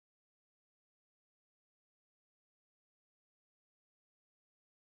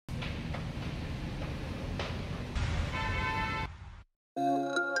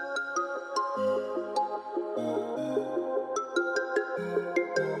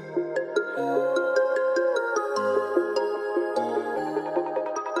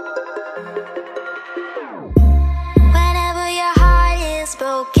Whenever your heart is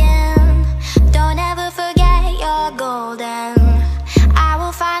broken, don't ever forget you're golden. I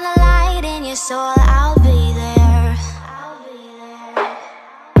will find the light in your soul, I'll be there.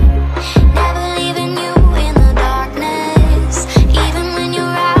 Never leaving you in the darkness, even when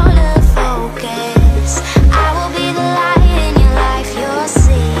you're out of focus. I will be the light in your life, you'll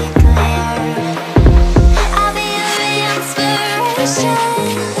see it clear. I'll be your inspiration,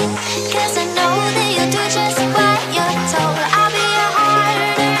 'cause I know that you'll do just what you're told. I'll be your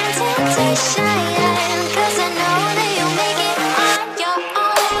heart and temptation, 'cause I know that you'll make it on your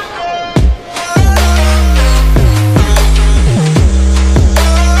own.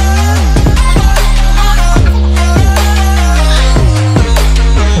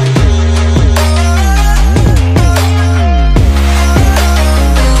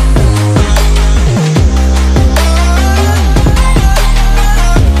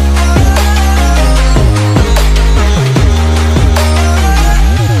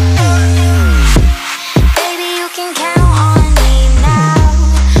 Baby, you can count on me now.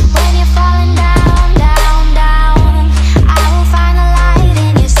 When you're falling down, down, down, I will find the light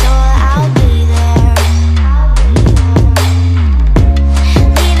in your soul, I'll be there.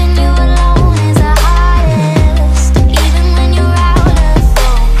 Leaving you alone is the hardest, even when you're out of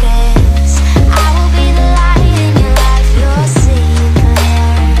focus. I will be the light in your life, you'll see it clear.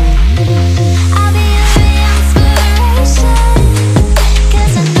 I'll be your inspiration,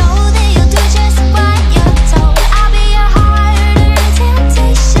 'cause I know that you'll do just what you're told. I'll be your heart and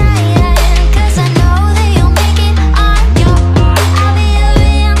temptation, 'cause I know that you'll make it on your own. I'll be your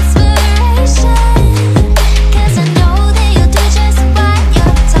inspiration, 'cause I know that you'll do just what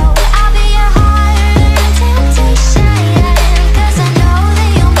you're told. I'll be your heart and temptation, 'cause I know that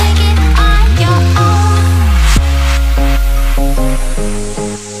you'll make it on your own.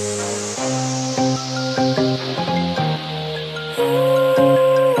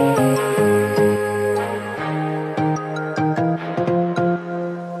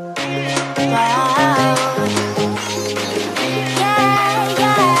 Wow. Yeah,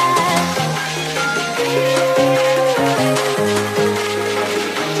 yeah.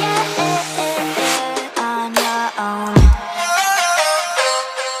 On your own.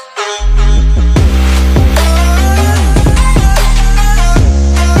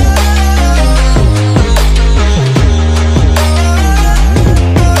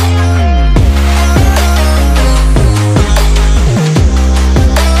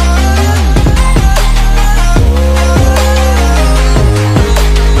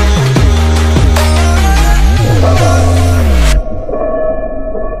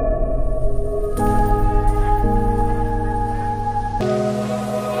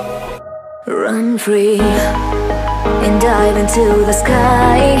 Run free and dive into the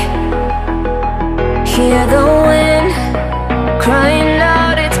sky. Hear the wind crying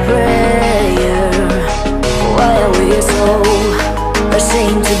out its prayer. Why are we so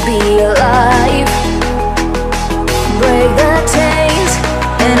ashamed to be alive? Break the chains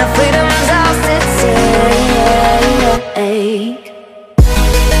and our freedom's ours to take.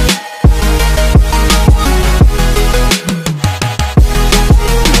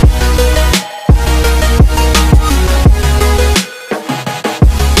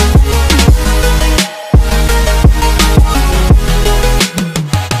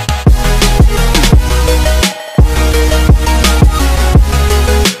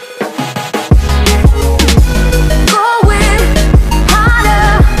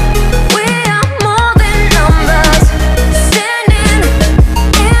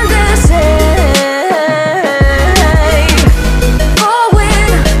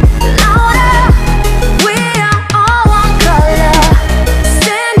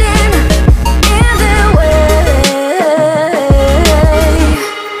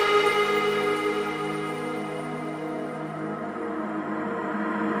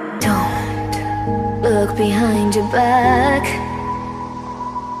 Look behind your back.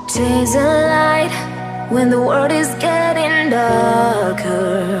 Chase a light when the world is getting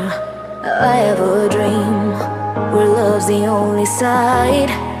darker. I have a dream where love's the only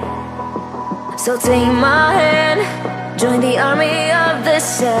side. So take my hand, join the army of the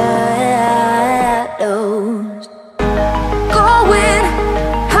shadows. Going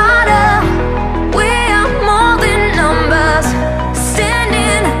harder, we are more than numbers,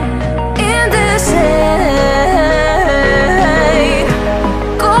 standing in this shade.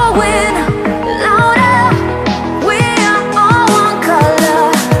 Going louder, we are all one color,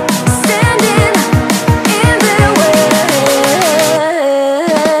 standing in the way.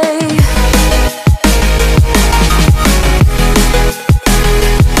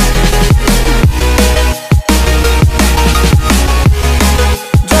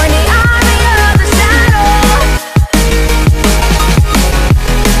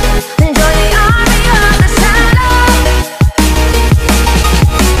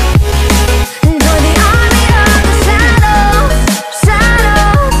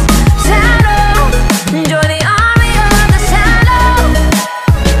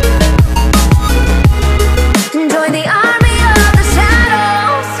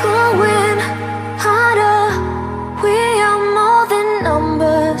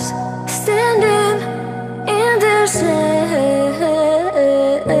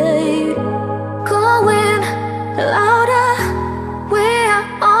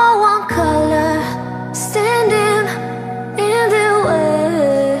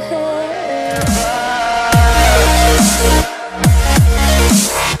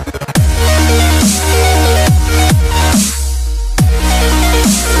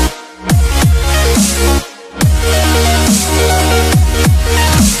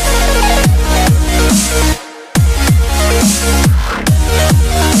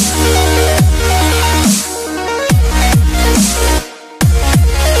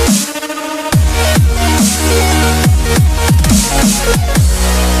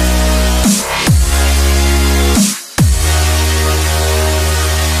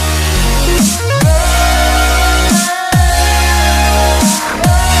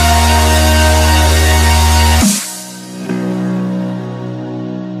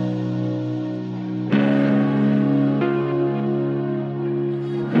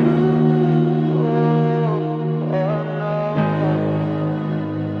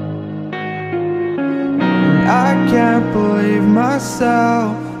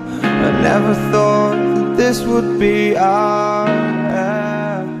 myself. I never thought that this would be our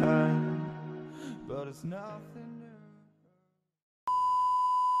end, but it's nothing new.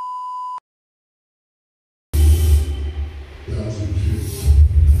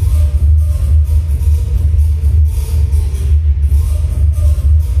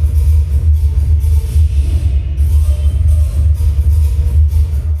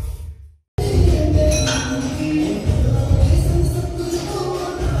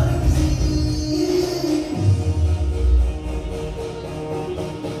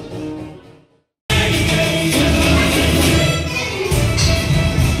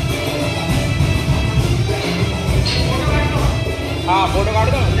 Photo काढ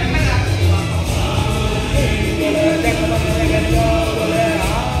दो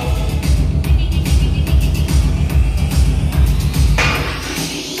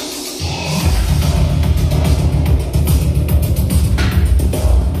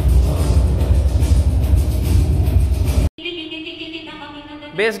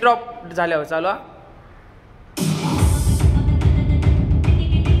base drop झाल्यावर चालू.